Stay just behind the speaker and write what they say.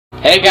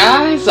Hey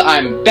guys,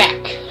 I'm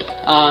back!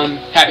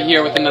 Happy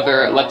here with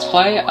another Let's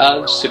Play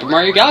of Super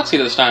Mario Galaxy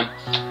this time.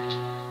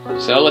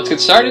 So let's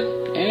get started,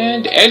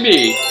 and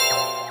Andy!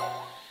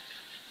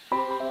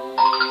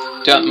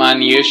 Don't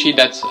mind Yoshi,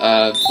 that's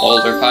a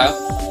older file.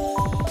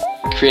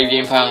 Create a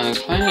game file on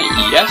this planet,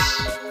 yes.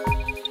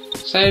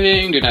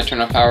 Saving, do not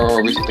turn off power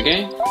or reset the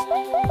game.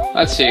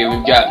 Let's see,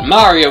 we've got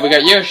Mario, we've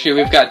got Yoshi,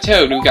 we've got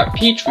Toad, we've got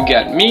Peach, we've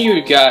got me,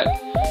 we've got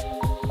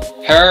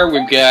her,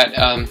 we've got,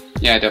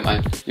 yeah, I don't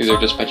mind. These are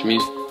just a bunch of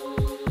me's.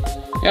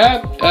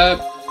 Yeah,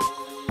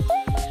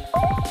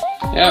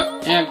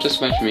 just a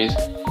bunch of me's.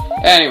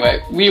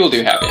 Anyway, we will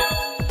do Happy.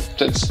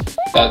 That's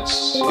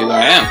who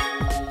I am.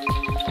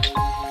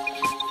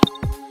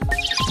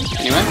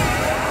 Anyway.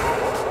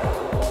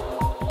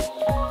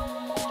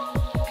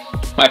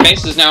 My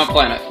face is now a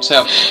planet,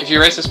 so if you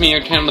erase this me,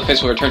 your hand on the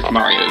face will return to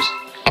Mario's.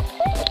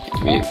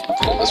 Let me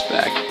pull this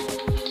back.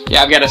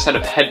 Yeah, I've got a set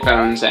of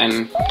headphones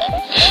and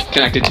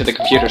connected to the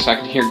computer so I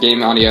can hear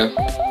game audio.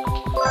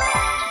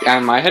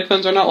 And my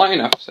headphones are not long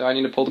enough, so I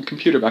need to pull the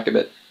computer back a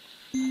bit.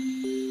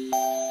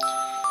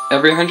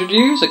 Every 100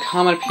 years, a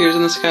comet appears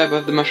in the sky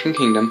above the Mushroom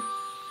Kingdom.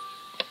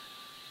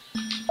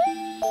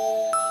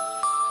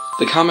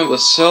 The comet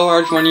was so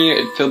large one year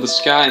it filled the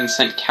sky and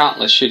sent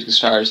countless shooting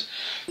stars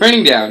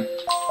raining down.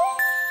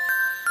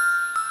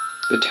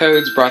 The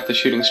Toads brought the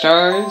shooting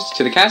stars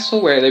to the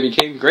castle where they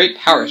became great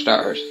power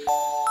stars.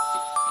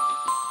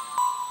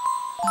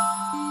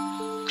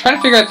 Trying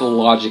to figure out the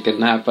logic in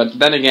that, but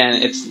then again,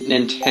 it's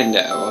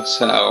Nintendo,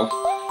 so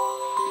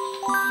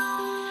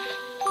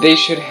they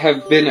should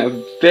have been a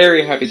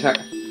very happy time.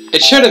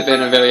 It should have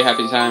been a very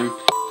happy time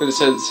for the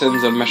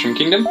citizens of Mushroom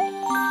Kingdom.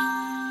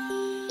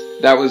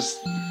 That was...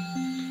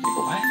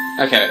 what?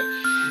 Okay.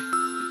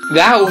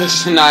 That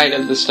was the night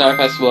of the Star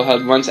Festival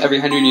held once every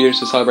 100 years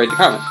to celebrate the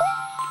comet.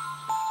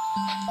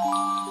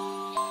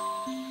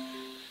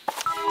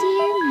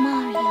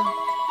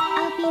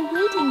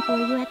 For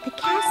you at the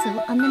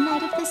castle on the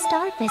night of the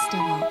Star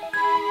Festival.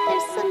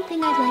 There's something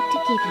I'd like to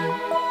give you.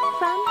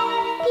 From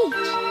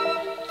Peach.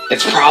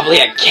 It's probably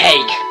a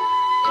cake!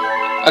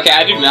 Okay,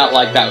 I do not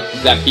like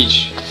that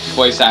Peach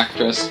voice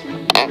actress.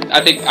 I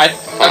think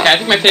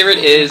my favorite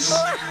is...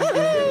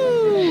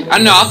 I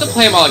don't know, I'll have to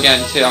play them all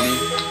again too.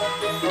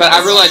 But I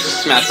really like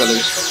Smash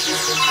Brothers.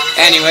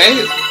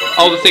 Anyway,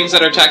 all the things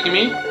that are attacking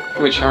me,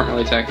 which aren't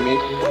really attacking me,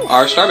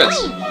 are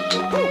Starbits.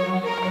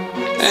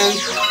 And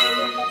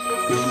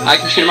I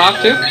can shoot them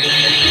off too.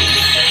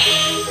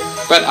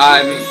 But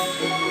I'm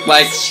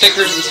like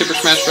stickers in Super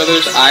Smash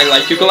Brothers. I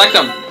like to collect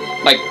them,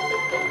 like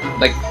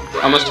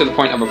almost to the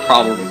point of a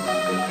problem,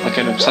 like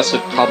an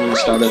obsessive problem with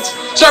Starbits.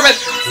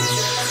 Starbits.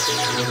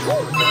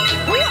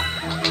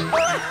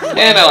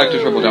 And I like to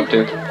triple jump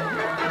too.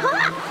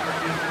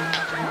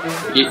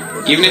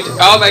 Even if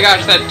oh my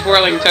gosh, that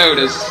twirling toad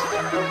is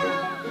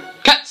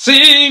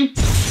cutscene.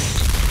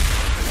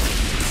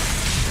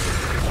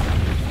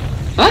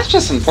 Well, that's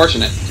just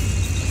unfortunate.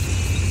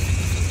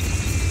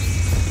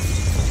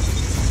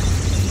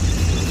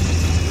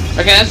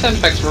 Okay, that sound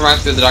effect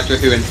reminds me of the Doctor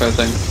Who info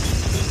thing.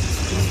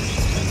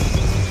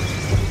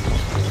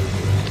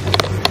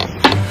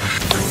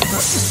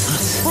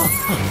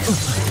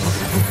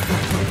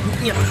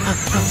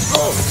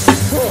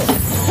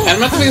 And I'm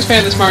not the biggest fan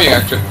of this Mario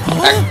actor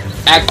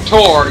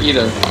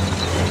either.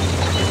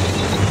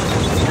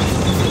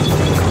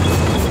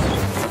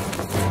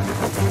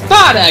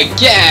 Not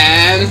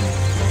again!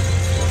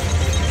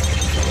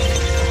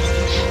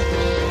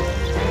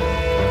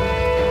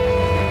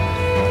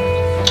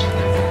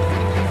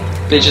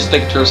 They just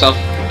think to herself,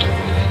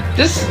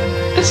 this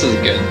is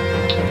good.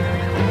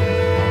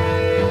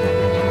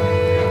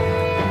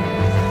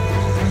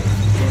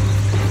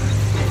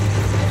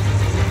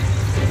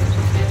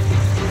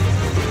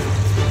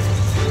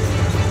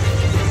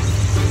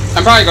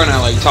 I'm probably gonna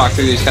like talk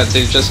through these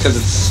cutscenes just because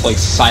it's like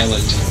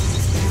silent.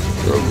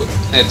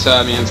 It's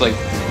I mean it's like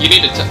you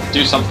need to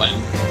do something.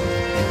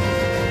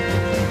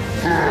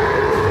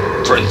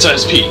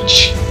 Princess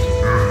Peach,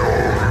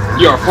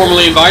 you are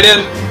formally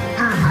invited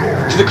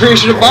to the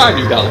creation of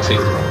Mario Galaxy.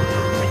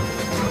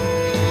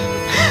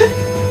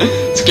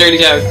 Scaredy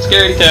Toad,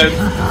 Scaredy Toad.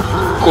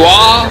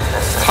 Gwa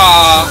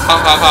ha ha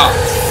ha ha.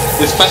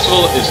 This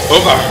festival is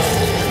over.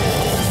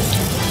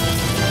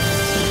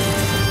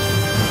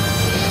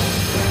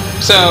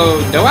 So,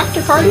 no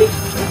after party?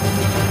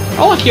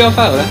 Oh look,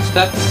 UFO.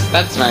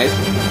 That's nice.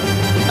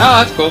 Oh,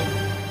 that's cool.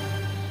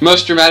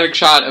 Most dramatic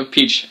shot of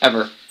Peach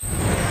ever.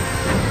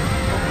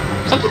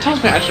 Something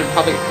tells me I should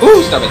probably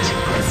ooh, stop it.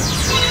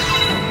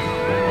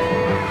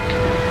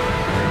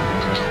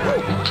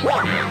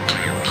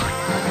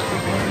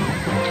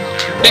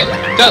 Hey,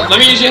 let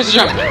me use you as a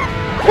jump.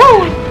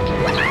 Woo!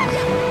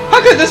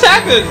 How could this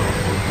happen?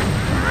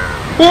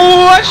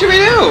 What should we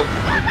do?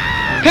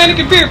 Panic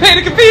and fear!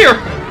 Panic and fear!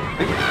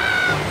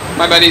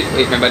 My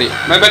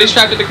buddy's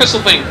trapped in the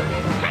crystal thing.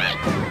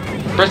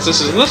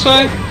 Princess is this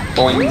way.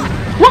 Boing.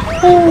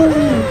 Woohoo!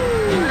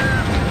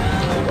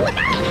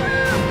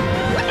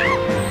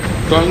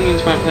 Going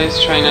into my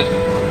place, trying not.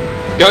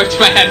 Going to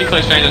my happy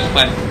place, trying not to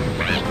play.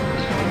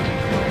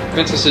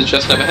 Princess is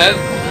just up ahead.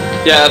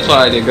 Yeah, that's what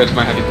I did. Go to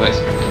my happy place.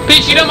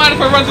 Peach, you don't mind if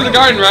I run through the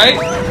garden, right?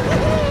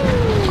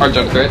 Or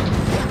jump through it.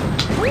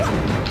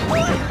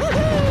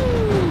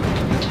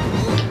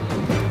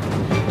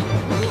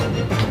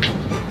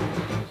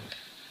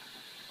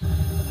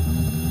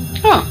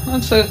 Oh,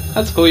 that's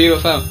a cool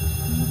UFO.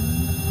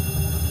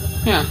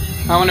 Yeah,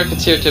 I wonder if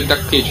it's here to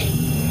abduct Peach.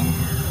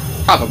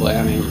 Probably.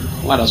 I mean,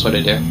 what else would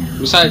it do?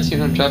 Besides, you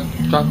know, drop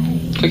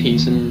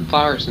cookies and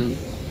flowers and.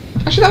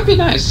 Actually, that'd be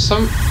nice.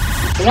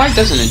 Why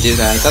doesn't it do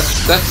that?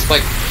 That's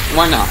like,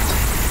 why not?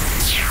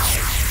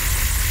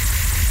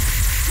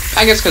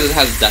 I guess because it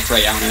has death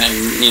ray on it,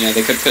 and you know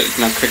they could put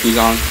enough cookies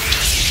on.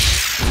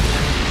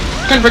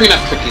 Couldn't bring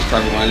enough cookies for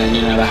everyone, and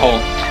you know the whole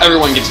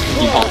everyone gets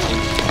cookie policy.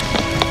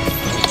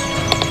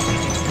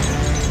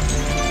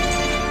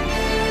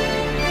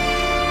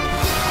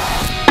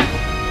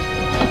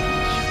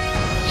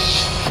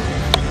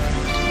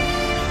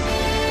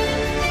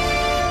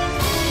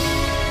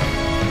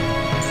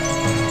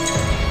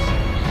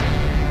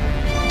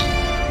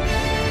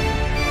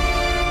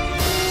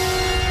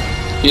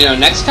 You know,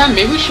 next time,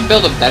 maybe we should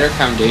build a better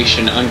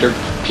foundation under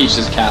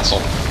Peach's castle.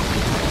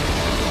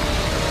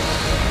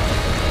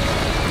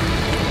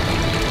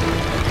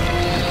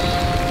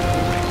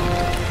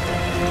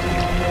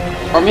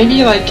 Or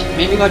maybe like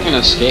an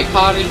escape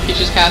pod in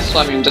Peach's castle.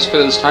 I mean, just for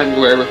those times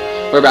where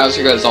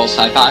Bowser goes all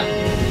sci-fi.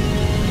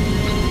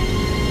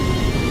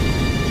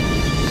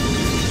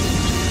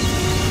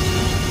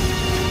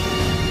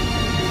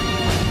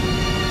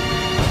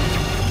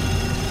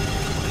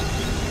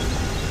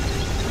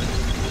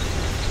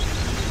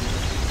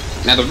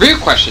 Now the real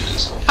question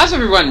is, how's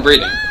everyone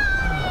breathing?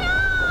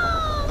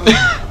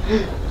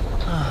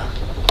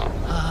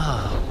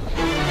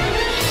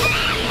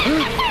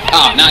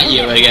 Oh, not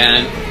you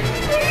again.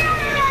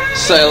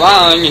 So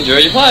long, enjoy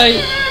your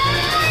play.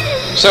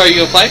 So are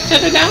you a flight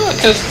attendant now?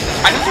 Because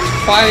I don't think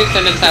flight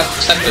attendants have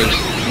scepters.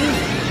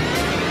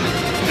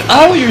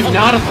 Oh, you're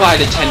not a flight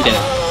attendant.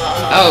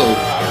 Oh,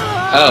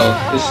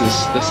 this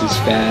is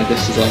bad.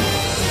 This is like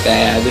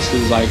bad. This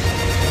is like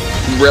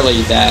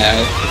really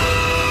bad.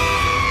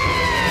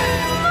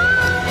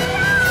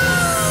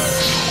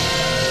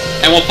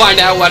 And we'll find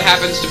out what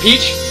happens to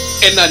Peach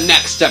in the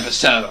next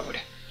episode.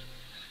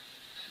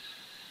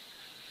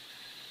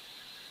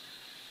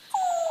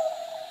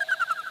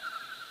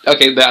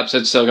 Okay, the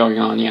episode's still going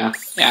on, yeah.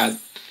 Yeah,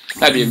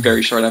 that'd be a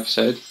very short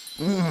episode.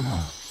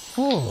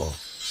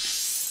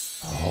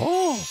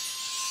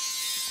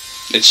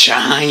 It's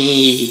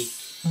shiny!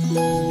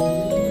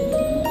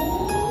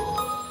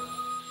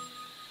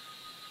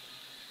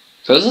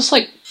 So is this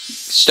like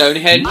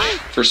Stonehenge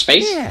for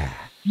space?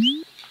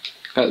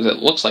 Because it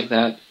looks like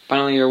that.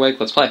 Finally you're awake,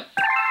 let's play.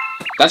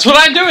 That's what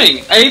I'm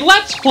doing! A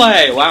let's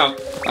play! Wow.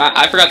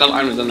 I forgot that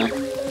line was in there.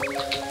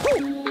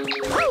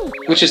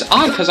 Which is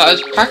odd, because I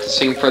was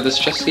practicing for this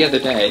just the other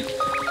day.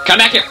 Come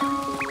back here!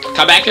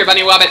 Come back here,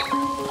 Bunny Wabbit!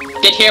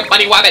 Get here,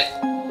 Bunny Wabbit!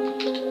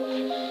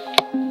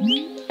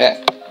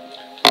 Yeah.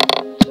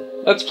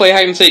 Let's play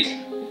hide and seek.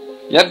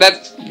 Yep,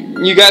 that's...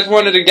 You guys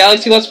wanted a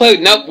Galaxy Let's Play?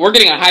 Nope, we're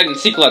getting a hide and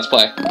seek Let's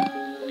Play.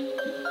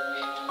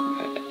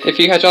 If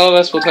you catch all of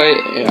us, we'll tell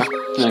you... Yeah,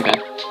 okay.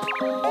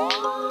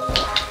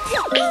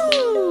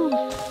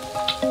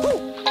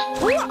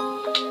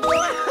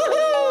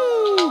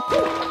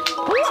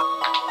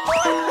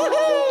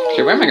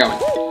 Okay, where am I going?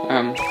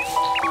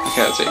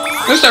 Okay, let's see.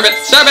 No, stop it!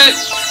 Stop it!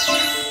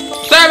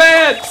 Stop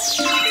it!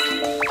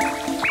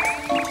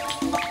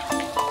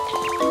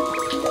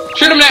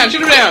 Shoot him down!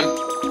 Shoot him down!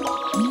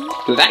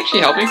 Did that actually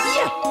help me? I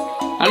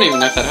don't even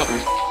know if that helped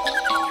me.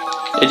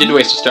 It did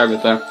waste a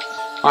starbit though.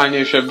 Oh, I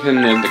knew I should have been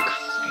in the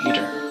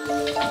crater.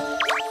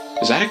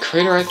 Is that a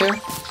crater right there?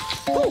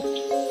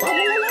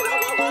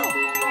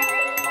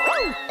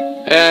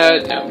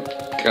 No.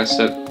 Guess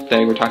that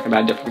they were talking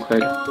about a different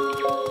crater.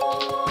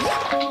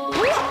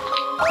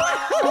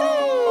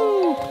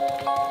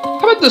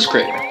 How about this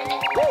crater?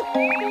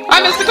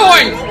 I missed the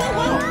coin!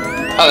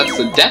 Oh, that's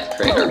the death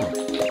crater.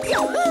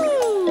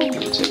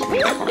 Let's see if I can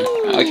get that coin.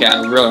 Okay, I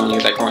really want to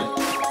get that coin.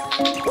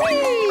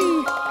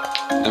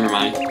 Never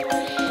mind.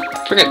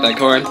 Forget that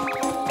coin.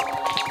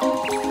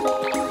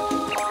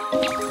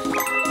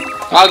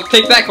 I'll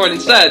take that coin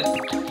instead.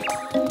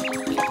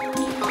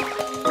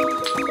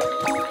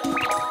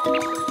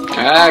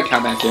 Ah,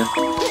 come back here.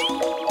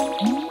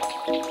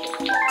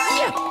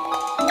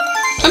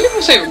 Some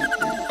people say...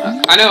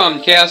 I know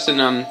Chaos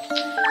and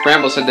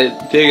Bramble said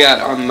they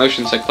got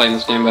motion sick playing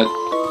this game, but...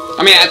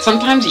 I mean,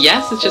 sometimes,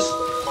 yes, it's just...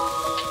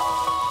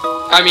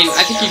 I mean,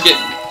 I think you get...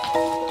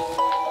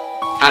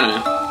 I don't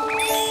know.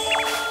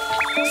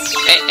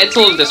 It's a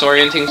little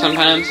disorienting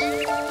sometimes.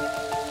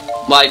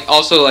 Like,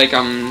 also, like,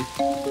 I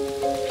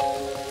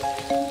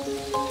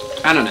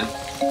don't know.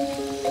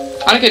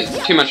 I don't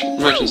get too much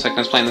motion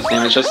sickness playing this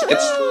game. It's just,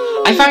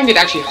 I find it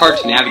actually hard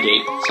to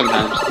navigate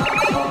sometimes.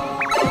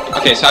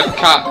 Okay, so I've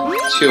caught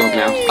 2 of them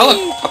now. Oh look,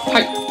 a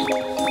pipe.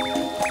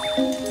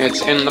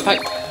 It's in the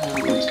pipe.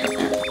 Let's come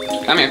here.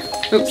 Come here.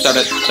 Oops, stop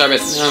it, stop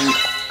it.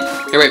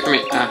 Here, wait for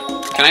me.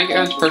 Can I get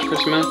on first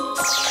person mode?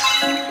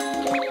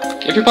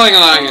 If you're playing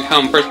along at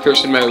home,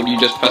 first-person mode, you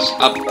just press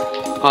up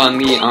on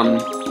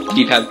the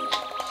D-pad.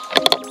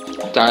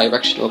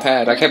 Directional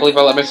pad. I can't believe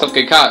I let myself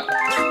get caught.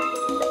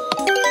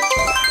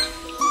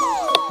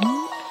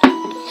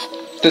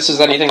 If this is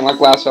anything like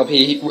last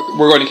LP,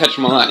 we're going to catch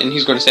him a lot, and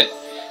he's going to say,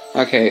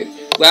 okay,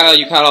 well,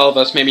 you caught all of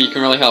us, maybe you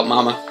can really help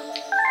Mama.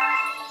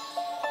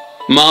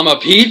 Mama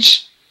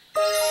Peach?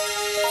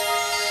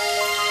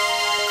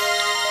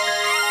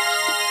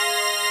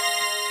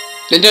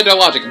 Nintendo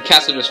logic, the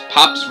castle just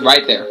pops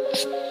right there.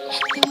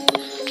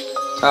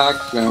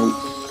 No.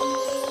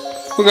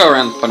 We'll go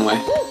around the fun way.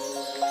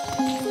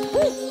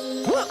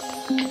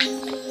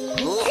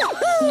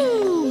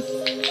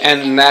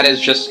 And that is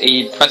just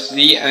a press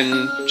Z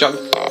and jump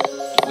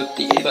with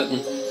the A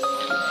button.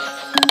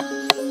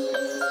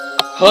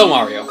 Hello,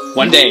 Mario.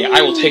 One day,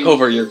 I will take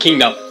over your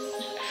kingdom.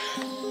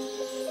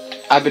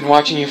 I've been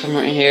watching you from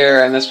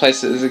here, and this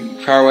place is a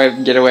far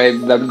away getaway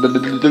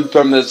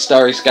from the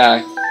starry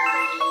sky.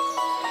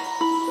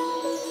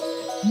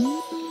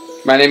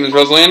 My name is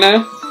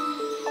Rosalina.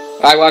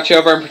 I watch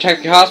over and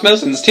protect the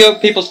cosmos and steal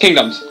people's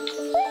kingdoms.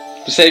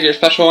 To save your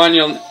special one,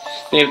 you'll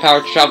need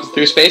power to travel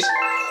through space.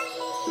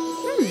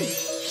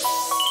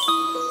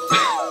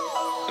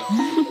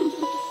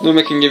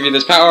 Luma can give you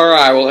this power.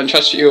 I will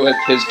entrust you with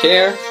his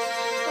care.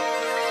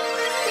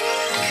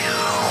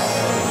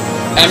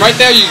 And right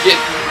there you get...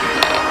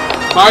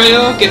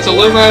 Mario gets a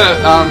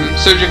Luma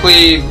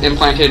surgically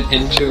implanted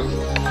into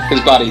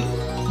his body.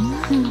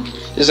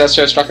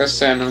 Disaster struck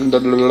us and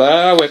with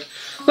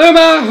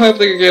Luma, hope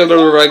they get a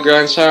little red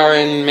grand star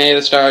and may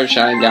the stars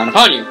shine down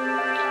upon you.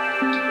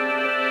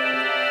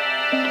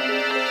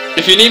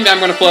 If you need me, I'm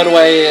going to float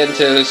away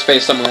into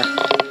space somewhere.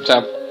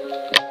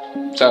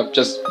 So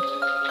just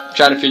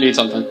shout if you need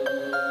something.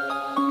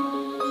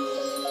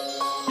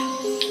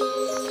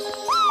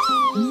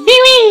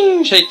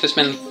 Shake to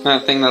spin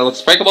that thing that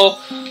looks breakable.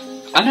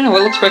 I don't know,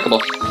 it looks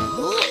breakable.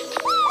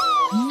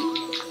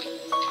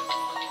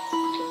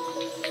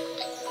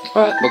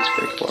 What looks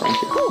breakable around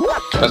here?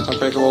 That's not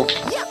breakable.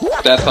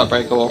 That's not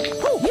breakable.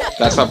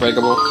 That's not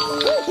breakable.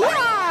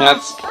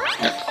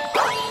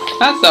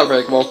 That's not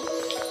breakable.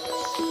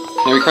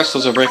 Maybe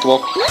crystals are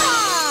breakable.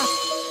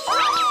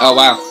 Oh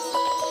wow.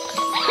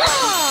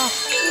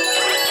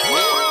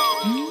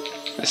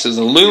 This is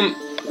a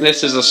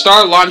This is a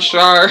star launch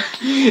star.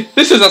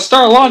 This is a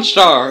star launch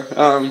star.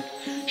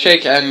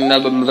 Shake and blah,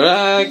 blah,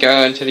 blah,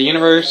 go into the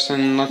universe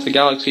and lots of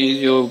galaxies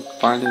you'll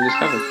find and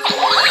discover.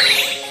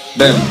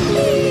 Boom.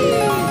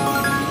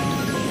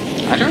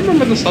 I don't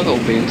remember this level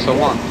being so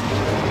long.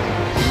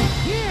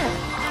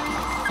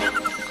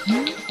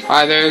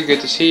 Hi there,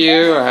 good to see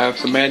you. I have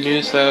some bad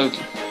news though.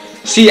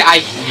 See, I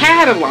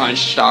had a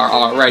launch star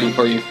already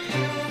for you,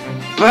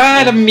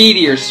 but a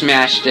meteor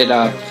smashed it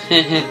up.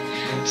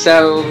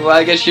 So,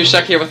 I guess you're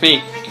stuck here with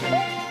me.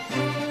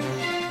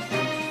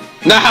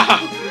 No!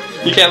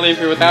 You can't leave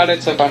here without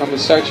it, so find all the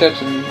star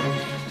chips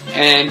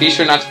and be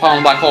sure not to fall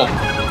in the black hole.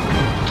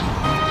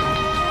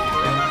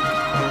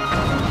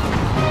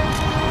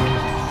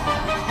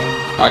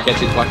 Oh, I can't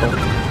see the black hole.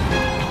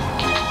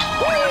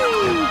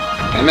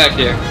 I'm back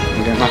here.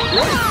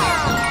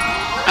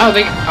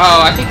 Okay,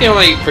 I think they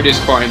only produce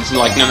coins,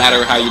 like, no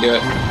matter how you do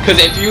it. Because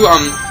if you,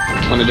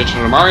 one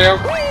additional to Mario.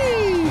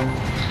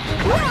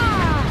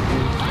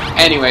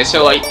 Anyway,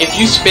 so, like, if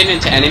you spin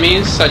into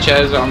enemies, such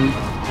as, I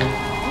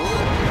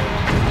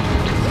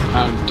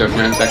don't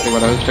know exactly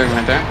what I was doing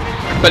right there.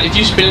 But if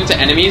you spin into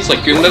enemies, like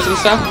Goombas and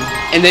stuff,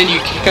 and then you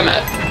kick them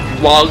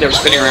while they're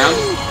spinning around,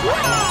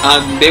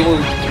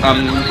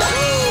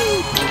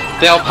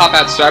 they'll pop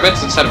out star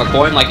bits instead of a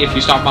coin. Like if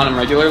you stomp on them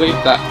regularly,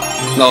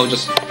 they'll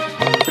just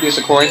produce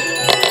a coin.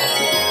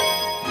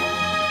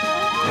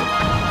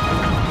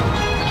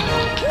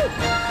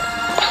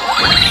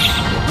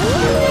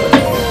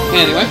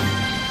 Anyway.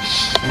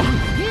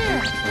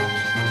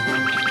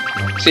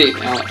 See,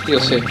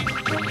 you'll see.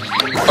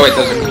 Oh wait,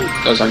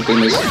 those aren't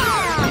Goombas.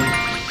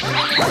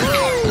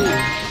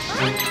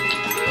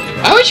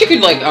 I wish you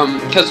could, like,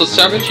 because with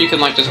Starfish you can,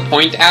 like, just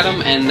point at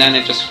them and then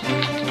it just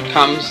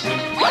comes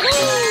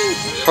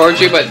towards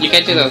you, but you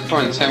can't do that with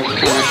thorns. Come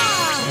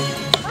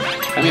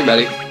here,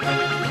 buddy.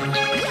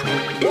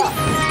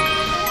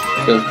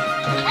 Boom.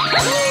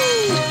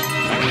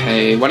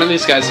 Okay, one of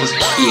these guys has a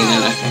key in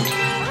it, I think.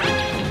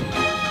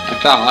 I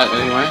thought,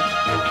 anyway.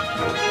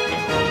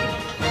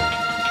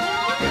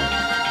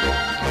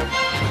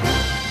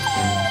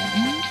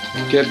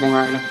 Get more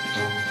right now.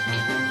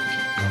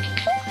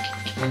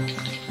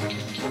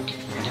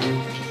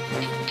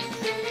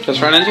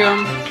 Just run into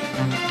him.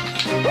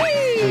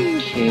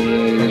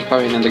 Okay, there's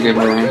probably another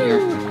Goomba around here.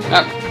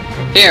 Oh,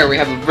 here we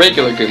have a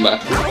regular Goomba.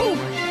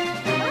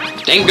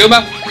 Dang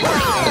Goomba!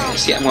 Okay,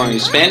 see, I'm going to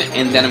spin,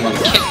 and then I'm going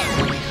to kick.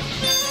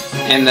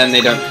 And then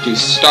they don't do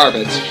star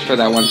bits for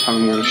that one time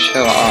I'm going to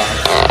show off.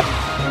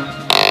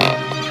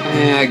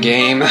 Yeah,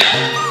 game.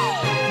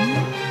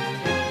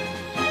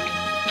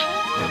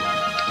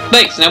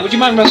 Thanks. Now, would you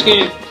mind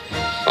rescuing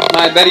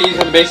my buddies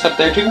on the base up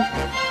there too?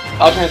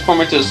 I'll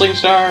transform into a Sling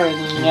Star,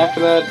 and after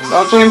that,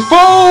 I'll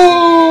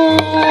transform.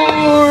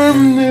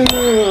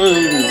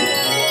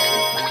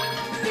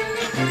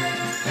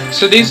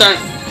 So these are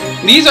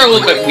a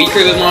little bit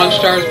weaker than launch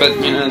stars, but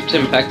you know, to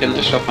impact them,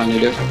 they're still fun to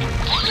do.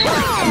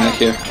 Come back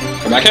here.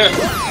 Come back here.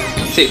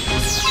 See,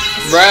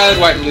 red,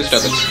 white, and blue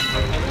stars.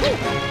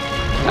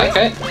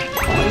 Okay.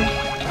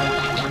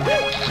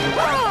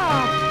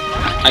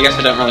 I guess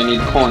I don't really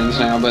need coins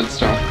now, but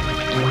still.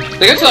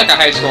 They get to like a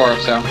high score,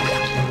 so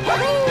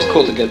it's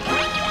cool to get.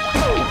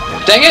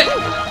 Dang it!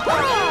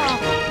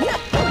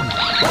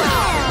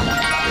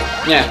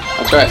 Yeah,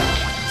 that's right.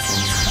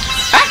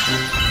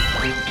 Ah!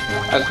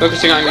 I was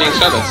focusing on getting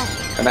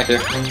starbits. Come back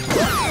here.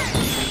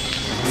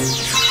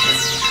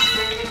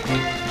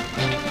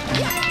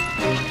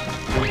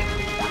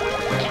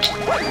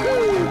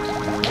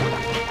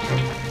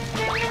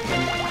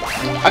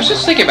 I was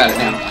just thinking about it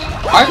now.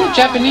 Are there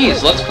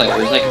Japanese Let's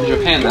Players, like in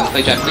Japan, that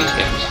play Japanese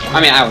games? I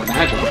mean, I would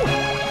imagine.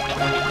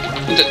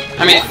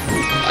 I mean,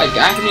 like,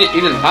 I haven't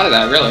even thought of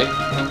that, really.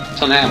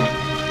 Till now.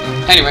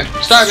 Anyway,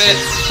 Starbit!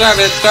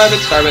 Starbit!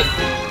 Starbit! Starbit!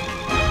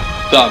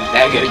 The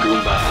Mega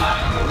Goomba!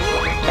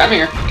 Come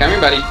here,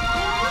 buddy.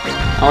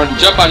 I want to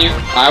jump on you.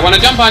 I want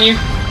to jump on you!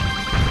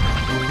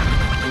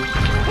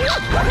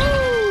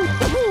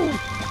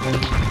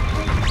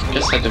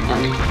 Guess that didn't work.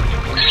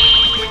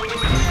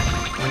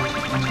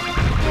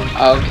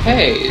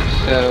 Okay,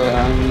 so,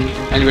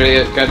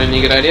 anybody got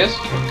any good ideas?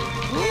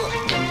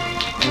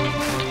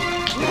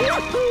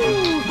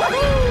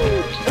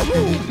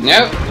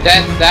 Nope,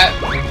 that.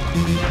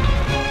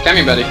 Come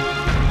here, buddy.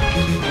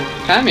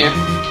 Come here.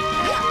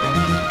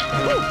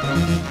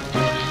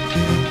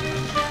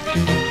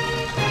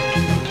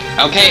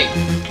 Okay.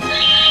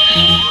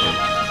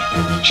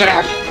 Shut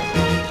up.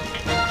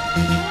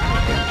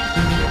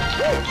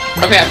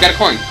 Okay, I've got a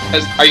coin.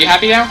 Are you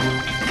happy now?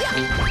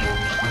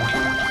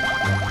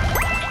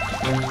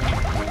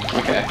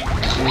 Okay.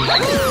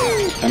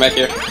 Come back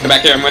here. Come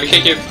back here. I'm gonna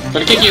kick you. I'm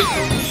gonna kick you.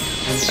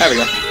 There we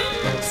go.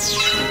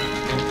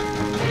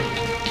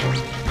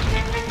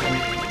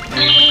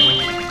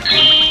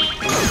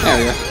 There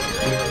we go.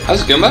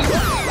 How's Goomba?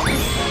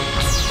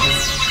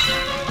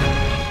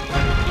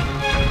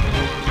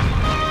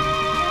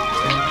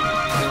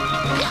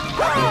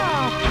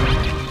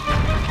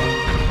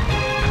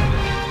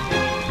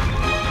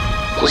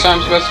 Is this what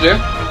I'm supposed to do?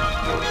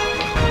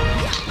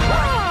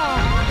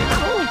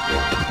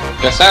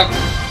 Guess so.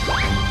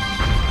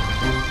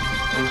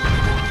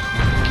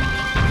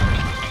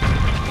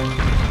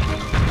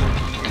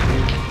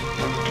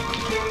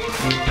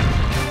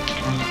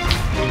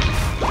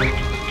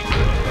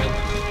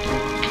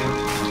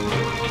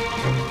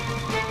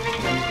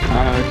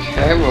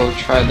 Okay, we'll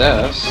try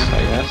this,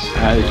 I guess.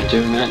 How are you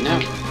doing that now?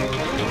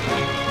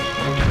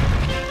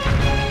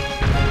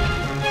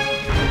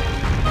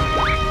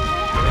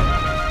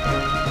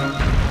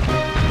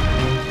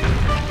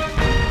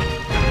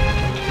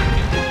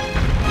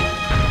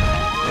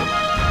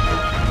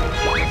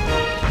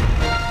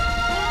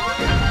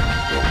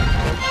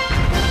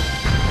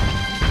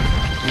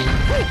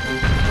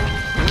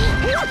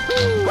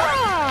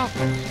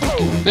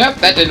 Nope,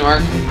 that didn't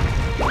work.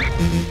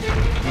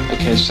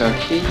 Okay, so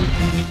key.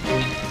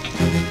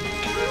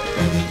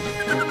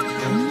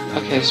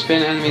 Okay,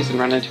 spin enemies and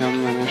run into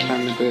them when there's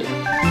time to boot.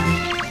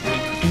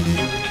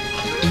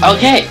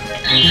 Okay!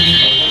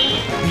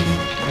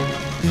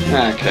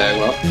 Okay,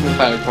 well, we'll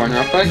find a coin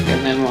real quick,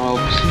 and then we'll...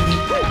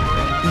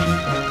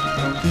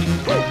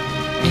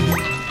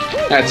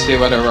 Let's see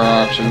what are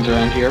our options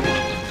around here.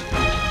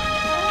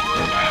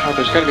 Oh,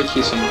 there's gotta be a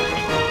key somewhere.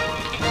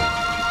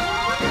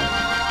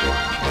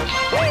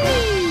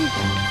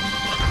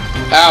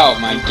 Oh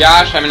my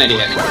gosh, I'm an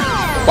idiot.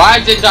 Why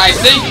didn't I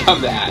think of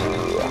that?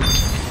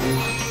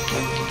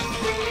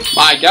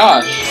 My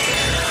gosh.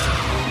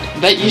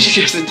 That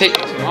usually doesn't take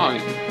too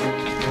long.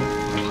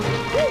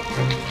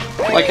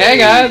 Like, hey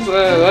guys,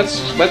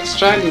 let's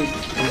try and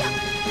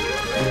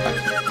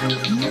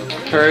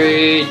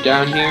hurry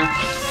down here.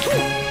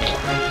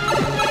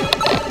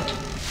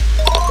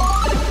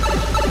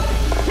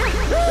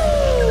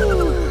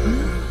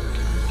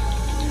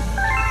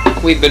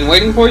 We've been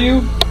waiting for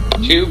you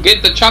to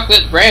get the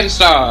chocolate Grand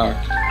Star.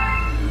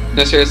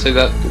 No, seriously,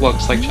 that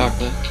looks like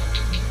chocolate.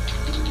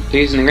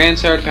 They're using the Grand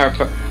Star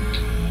to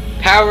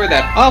power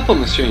that awful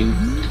machine.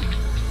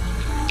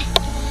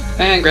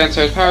 And Grand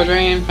Star's power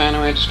drain. Find a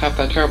way to stop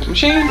that terrible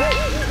machine.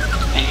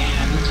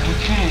 And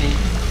okay.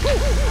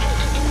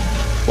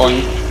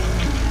 Boing.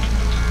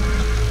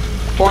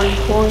 Boing,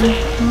 boing.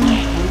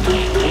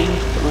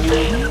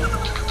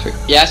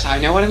 Yes, I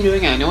know what I'm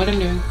doing. I know what I'm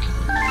doing.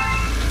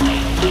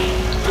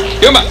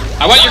 Goomba,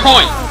 I want your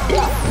coin.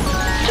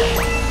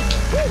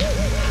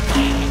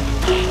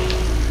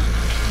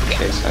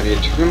 Okay, so I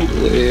need to turn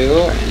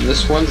blue, and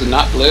this one's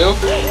not blue.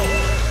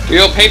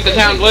 We'll paint the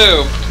town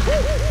blue.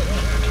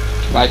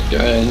 Like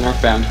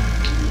Northbound.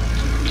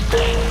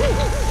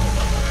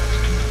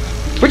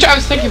 Which I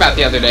was thinking about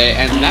the other day,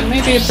 and that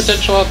may be a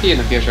potential LP in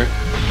the future.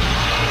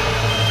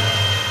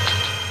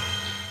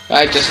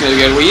 I just need to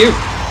go to Wii U.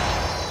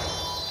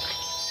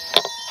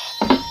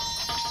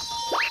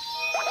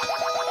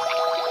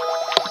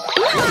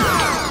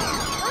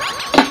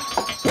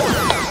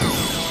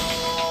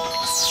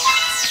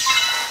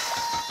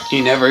 He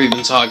never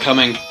even saw it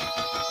coming.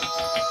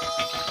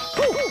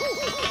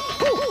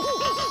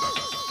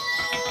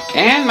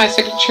 And my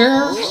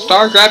signature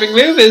star-grabbing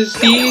move is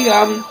the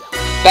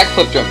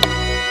backflip jump.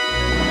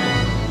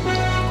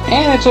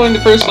 And it's only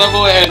the first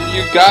level, and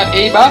you got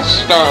a boss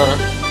star.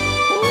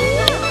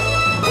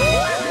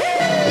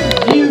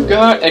 You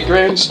got a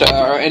grand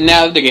star, and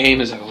now the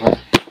game is over.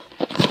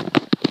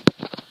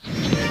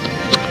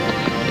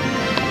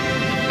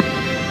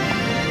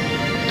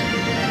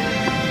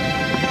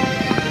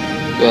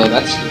 Well,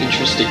 that's an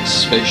interesting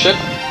spaceship.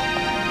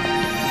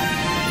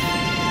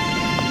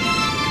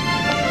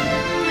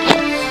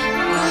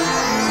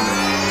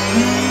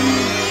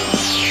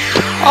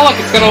 Oh look,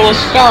 it's got a little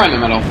star in the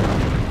middle.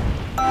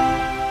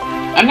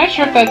 I'm not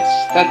sure if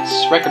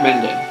that's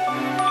recommended.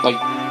 Like,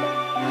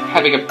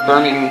 having a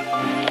burning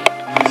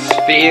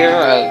sphere,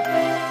 a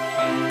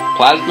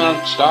plasma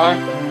star,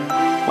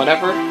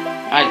 whatever.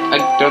 I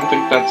don't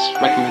think that's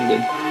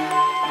recommended.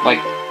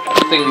 Like,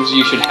 things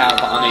you should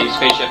have on a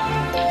spaceship.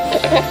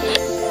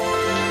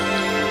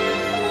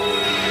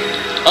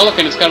 Oh look,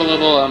 and it's got a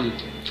little,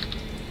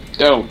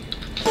 dome.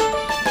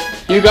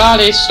 You got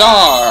a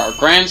star!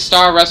 Grand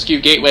Star Rescue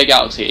Gateway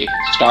Galaxy.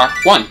 Star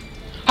 1.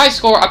 High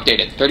score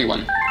updated,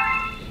 31.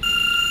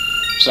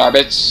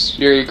 Starbits,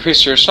 you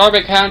increased your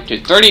starbit count to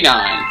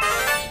 39.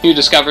 You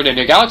discovered a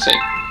new galaxy.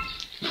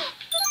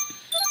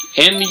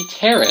 In the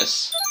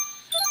terrace.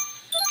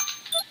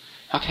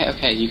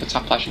 Okay, you can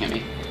stop flashing at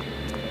me.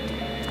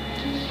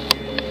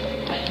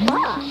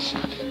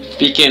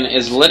 Beacon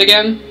is lit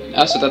again.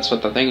 Oh, so that's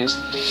what the thing is.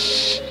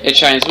 It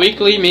shines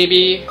weakly,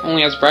 maybe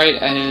only as bright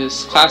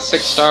as Class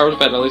 6 stars,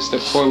 but at least the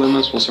 4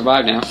 lumens will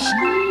survive now.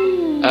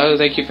 Oh,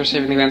 thank you for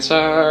saving the Grand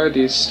Star.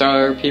 These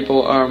star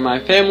people are my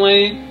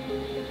family.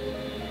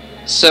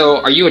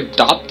 So, are you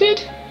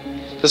adopted?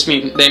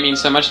 They mean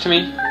so much to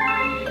me.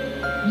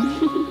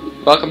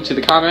 Welcome to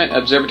the Comet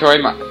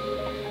Observatory.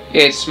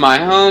 It's my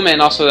home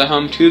and also the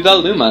home to the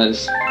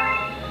Lumas.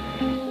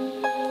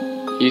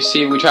 You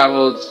see, we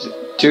traveled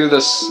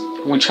the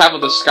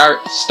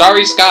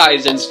starry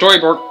skies in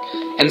storybook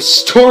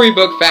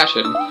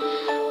fashion.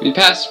 We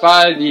passed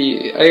by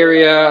the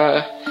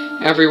area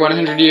every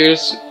 100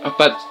 years,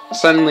 but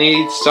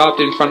suddenly stopped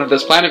in front of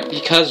this planet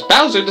because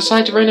Bowser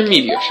decided to rain a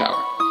meteor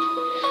shower.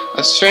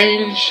 A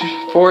strange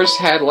force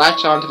had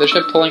latched onto the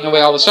ship, pulling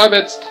away all the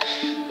starbits,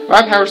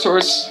 our power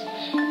source,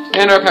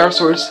 and our power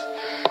source.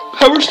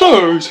 Power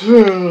stars!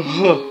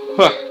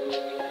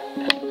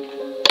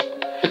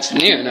 It's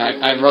noon.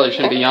 I really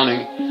shouldn't be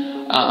yawning.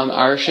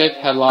 Our ship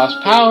had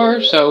lost power,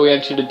 so we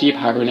entered a deep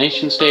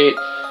hibernation state,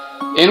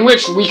 in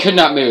which we could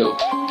not move.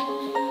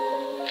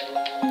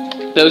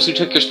 Those who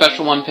took your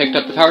special one picked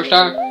up the power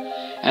star,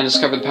 and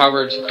discovered the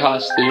power to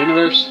cross the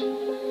universe.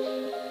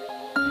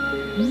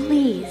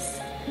 Please.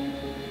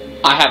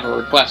 I have a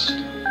request.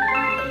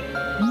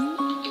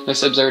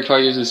 This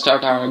observatory uses star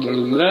power, blah,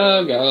 blah,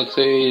 blah,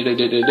 galaxy, da,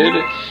 da, da, da,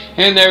 da.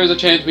 And there is a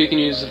chance we can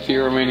use the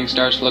few remaining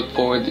stars to look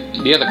for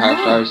the other power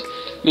stars.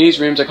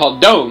 These rooms are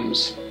called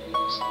domes.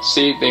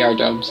 See, they are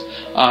domes.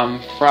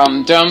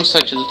 From domes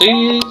such as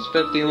these,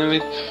 but the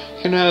limit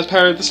can have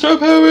power of the star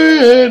power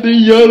and the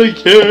yellow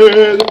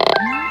kid.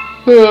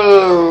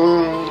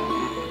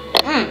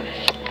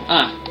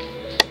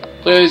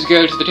 Please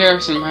go to the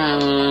terrace and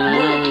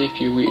if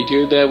we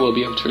do that, we'll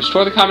be able to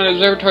restore the Comet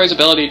Observatory's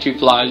ability to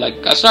fly like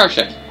a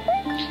starship.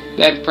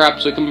 Then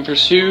perhaps we can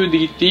pursue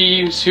the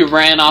thieves who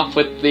ran off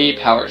with the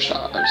power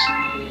stars.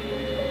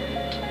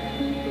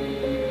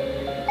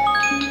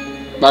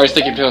 Mario's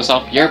thinking to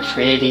himself, "You're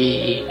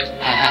pretty."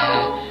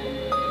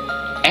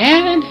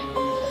 And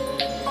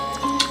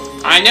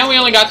I know we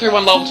only got through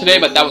one level today,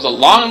 but that was a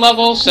long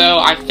level, so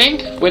I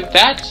think with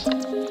that,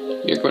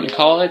 we're going to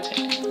call it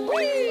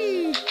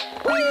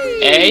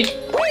a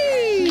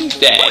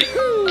day.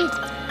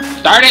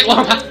 Darn it,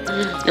 Loma!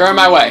 You're in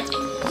my way.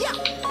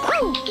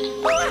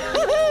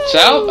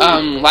 So,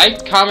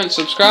 like, comment,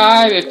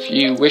 subscribe if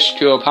you wish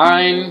to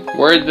opine.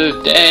 Word of the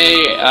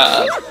day,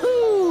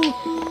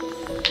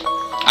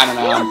 I don't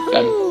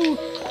know,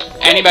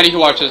 anybody who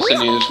watches the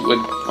news would,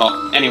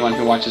 well, anyone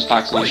who watches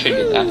Fox News should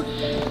get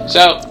that.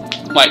 So,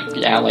 like,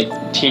 yeah, like,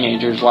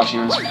 teenagers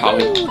watching this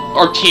probably,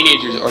 or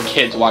teenagers or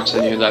kids watch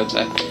the news, I would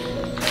say.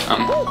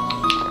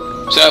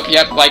 So,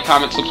 yep, like,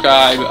 comment,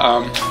 subscribe,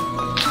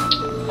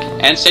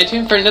 and stay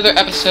tuned for another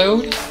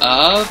episode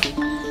of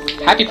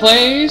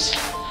HappyPlays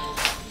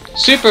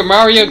Super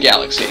Mario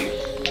Galaxy,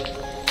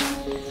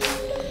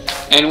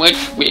 in which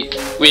we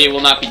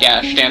will not be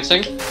dash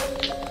dancing.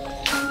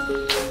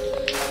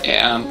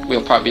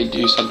 We'll probably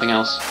do something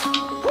else.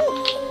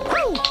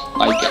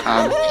 Like,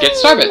 get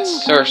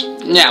starbits. Or,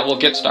 yeah, we'll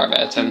get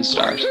starbits and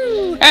stars.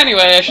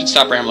 Anyway, I should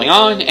stop rambling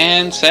on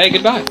and say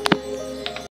goodbye.